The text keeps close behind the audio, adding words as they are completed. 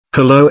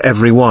Hello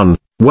everyone,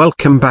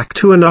 welcome back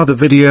to another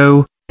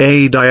video.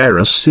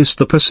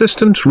 The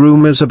persistent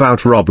rumors about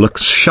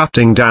Roblox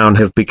shutting down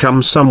have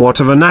become somewhat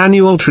of an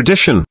annual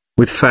tradition,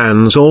 with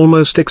fans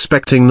almost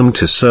expecting them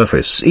to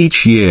surface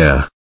each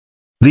year.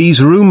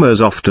 These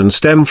rumors often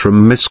stem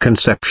from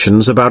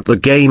misconceptions about the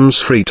game's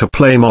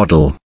free-to-play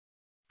model.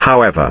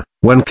 However,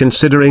 when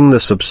considering the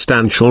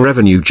substantial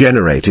revenue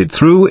generated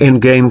through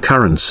in-game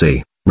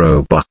currency,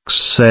 Robux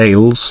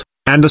sales,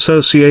 and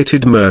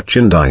associated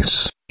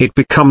merchandise, it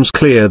becomes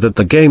clear that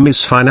the game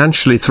is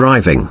financially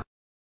thriving.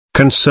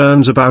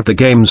 Concerns about the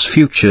game's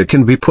future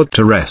can be put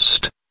to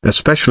rest,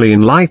 especially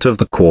in light of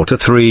the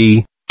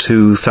Q3,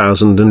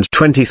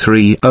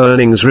 2023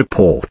 earnings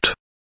report.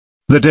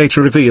 The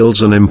data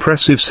reveals an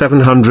impressive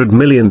 $700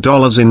 million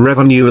in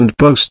revenue and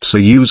boasts a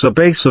user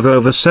base of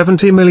over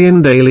 70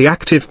 million daily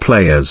active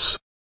players.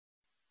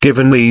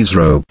 Given these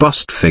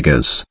robust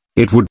figures,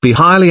 it would be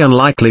highly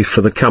unlikely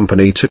for the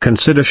company to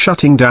consider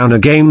shutting down a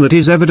game that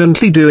is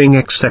evidently doing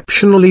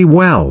exceptionally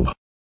well.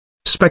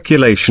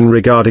 Speculation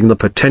regarding the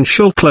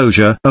potential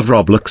closure of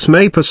Roblox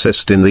may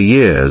persist in the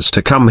years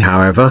to come.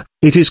 However,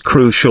 it is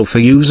crucial for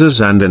users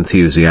and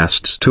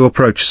enthusiasts to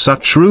approach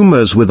such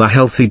rumors with a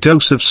healthy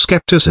dose of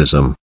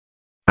skepticism.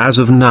 As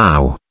of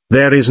now,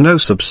 there is no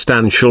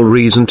substantial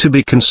reason to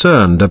be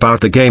concerned about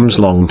the game's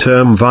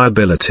long-term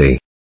viability.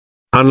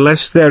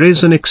 Unless there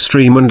is an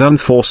extreme and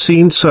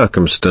unforeseen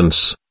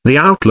circumstance, the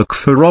outlook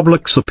for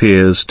Roblox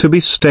appears to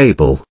be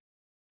stable.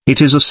 It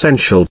is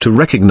essential to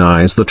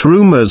recognize that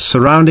rumors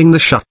surrounding the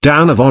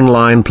shutdown of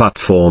online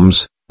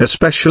platforms,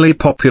 especially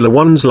popular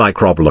ones like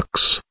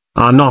Roblox,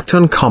 are not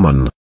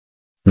uncommon.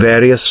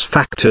 Various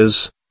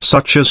factors,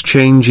 such as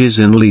changes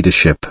in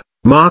leadership,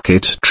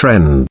 market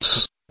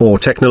trends, or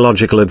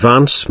technological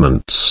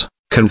advancements,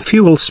 can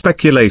fuel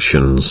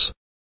speculations.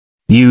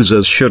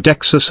 Users should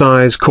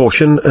exercise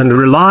caution and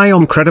rely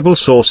on credible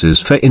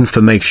sources for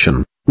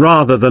information,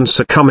 rather than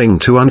succumbing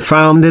to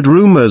unfounded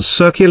rumors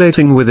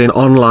circulating within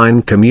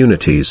online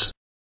communities.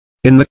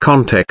 In the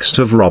context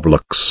of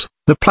Roblox,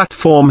 the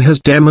platform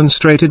has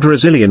demonstrated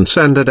resilience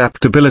and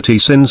adaptability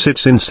since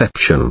its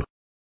inception.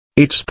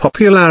 Its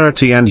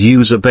popularity and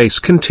user base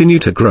continue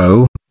to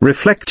grow,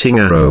 reflecting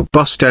a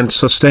robust and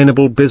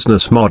sustainable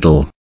business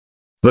model.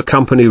 The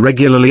company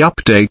regularly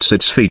updates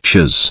its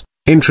features,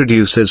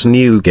 introduces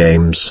new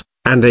games,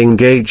 and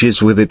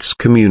engages with its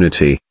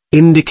community,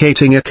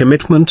 indicating a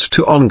commitment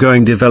to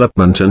ongoing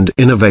development and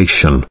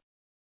innovation.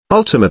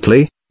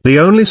 Ultimately, the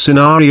only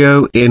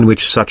scenario in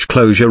which such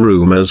closure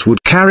rumors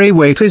would carry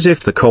weight is if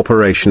the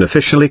corporation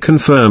officially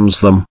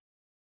confirms them.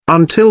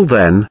 Until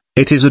then,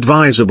 it is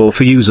advisable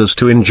for users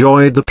to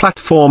enjoy the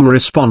platform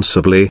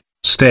responsibly,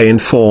 stay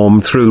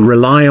informed through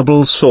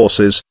reliable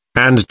sources,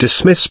 and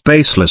dismiss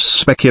baseless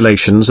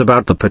speculations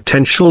about the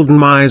potential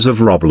demise of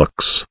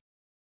Roblox.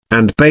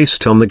 And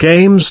based on the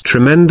game's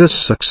tremendous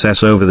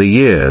success over the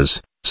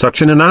years,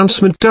 such an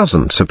announcement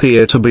doesn't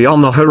appear to be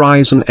on the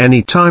horizon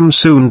anytime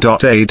soon.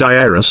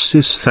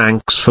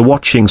 Thanks for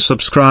watching.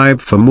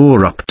 Subscribe for more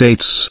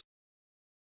updates.